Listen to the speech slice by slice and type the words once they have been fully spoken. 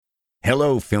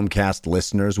Hello, Filmcast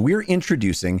listeners. We're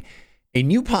introducing a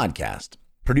new podcast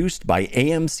produced by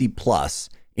AMC Plus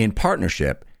in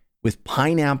partnership with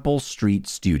Pineapple Street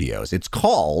Studios. It's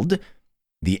called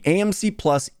the AMC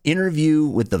Plus Interview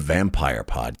with the Vampire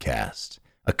Podcast,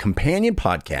 a companion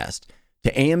podcast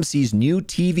to AMC's new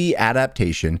TV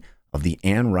adaptation of the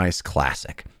Anne Rice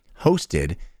classic,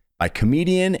 hosted by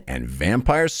comedian and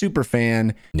vampire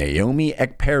superfan Naomi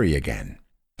Ekperigin.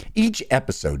 Each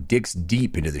episode digs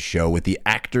deep into the show with the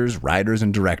actors, writers,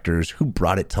 and directors who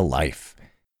brought it to life.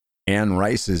 Anne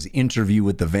Rice's Interview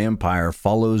with the Vampire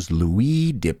follows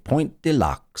Louis de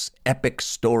Pointe-de-Loc's epic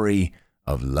story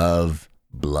of love,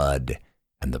 blood,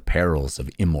 and the perils of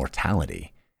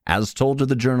immortality, as told to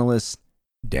the journalist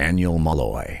Daniel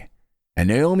Malloy. And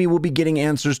Naomi will be getting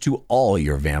answers to all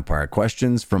your vampire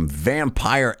questions from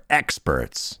vampire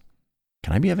experts.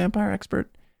 Can I be a vampire expert?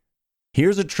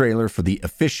 Here's a trailer for the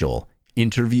official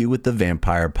Interview with the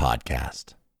Vampire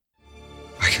Podcast.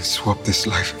 I can swap this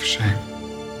life of shame.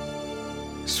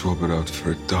 Swap it out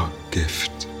for a dark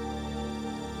gift.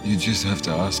 You just have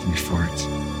to ask me for it.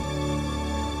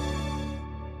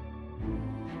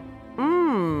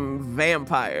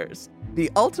 Vampires.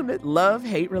 The ultimate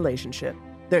love-hate relationship.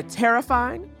 They're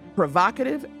terrifying,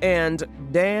 provocative, and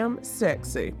damn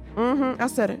sexy. I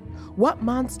said it. What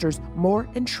monster's more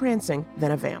entrancing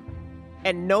than a vamp?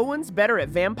 And no one's better at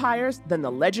vampires than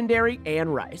the legendary Anne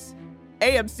Rice.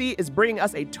 AMC is bringing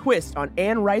us a twist on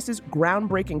Anne Rice's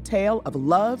groundbreaking tale of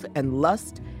love and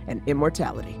lust and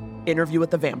immortality. Interview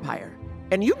with the Vampire.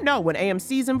 And you know when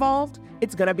AMC's involved,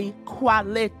 it's gonna be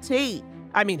quality.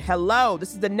 I mean, hello,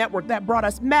 this is the network that brought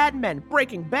us Mad Men,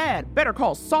 Breaking Bad, Better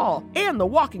Call Saul, and The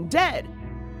Walking Dead.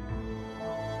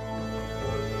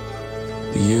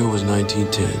 The year was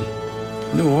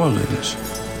 1910. New Orleans.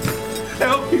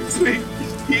 Help me, please.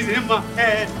 He's in my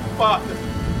head, Father.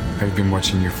 I've been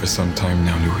watching you for some time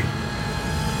now, Louis.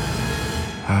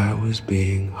 I was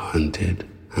being hunted,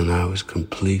 and I was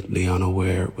completely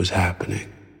unaware it was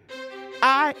happening.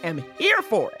 I am here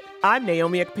for it. I'm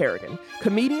Naomi Ekperigin,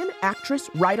 comedian,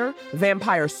 actress, writer,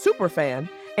 vampire superfan,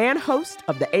 and host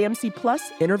of the AMC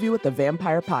Plus Interview with the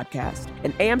Vampire Podcast,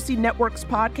 an AMC Networks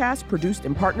podcast produced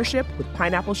in partnership with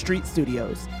Pineapple Street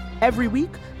Studios. Every week,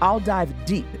 I'll dive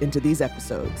deep into these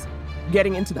episodes,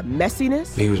 getting into the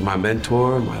messiness. He was my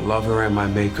mentor, my lover, and my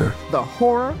maker. The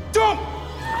horror.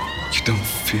 You don't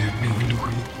fear me,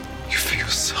 Louis. You fear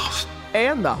yourself.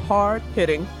 And the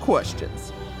hard-hitting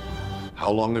questions.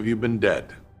 How long have you been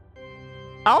dead?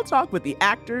 I'll talk with the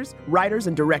actors, writers,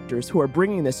 and directors who are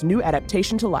bringing this new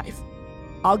adaptation to life.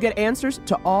 I'll get answers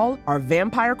to all our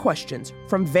vampire questions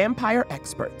from vampire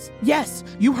experts. Yes,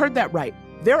 you heard that right.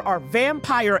 There are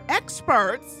vampire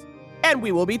experts, and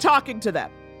we will be talking to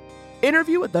them.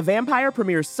 Interview with the Vampire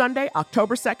premieres Sunday,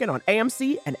 October 2nd on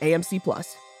AMC and AMC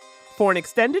Plus. For an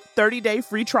extended 30-day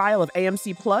free trial of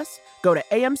AMC Plus, go to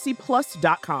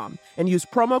amcplus.com and use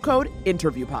promo code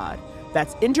INTERVIEWPOD.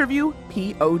 That's Interview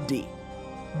POD.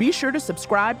 Be sure to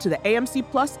subscribe to the AMC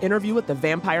Plus Interview with the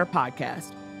Vampire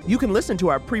Podcast. You can listen to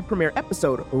our pre-premiere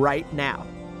episode right now.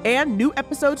 And new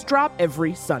episodes drop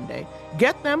every Sunday.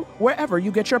 Get them wherever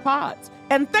you get your pods.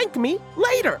 And thank me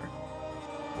later.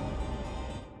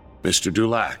 Mr.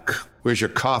 Dulac, where's your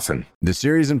coffin? The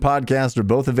series and podcast are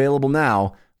both available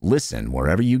now. Listen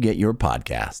wherever you get your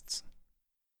podcasts.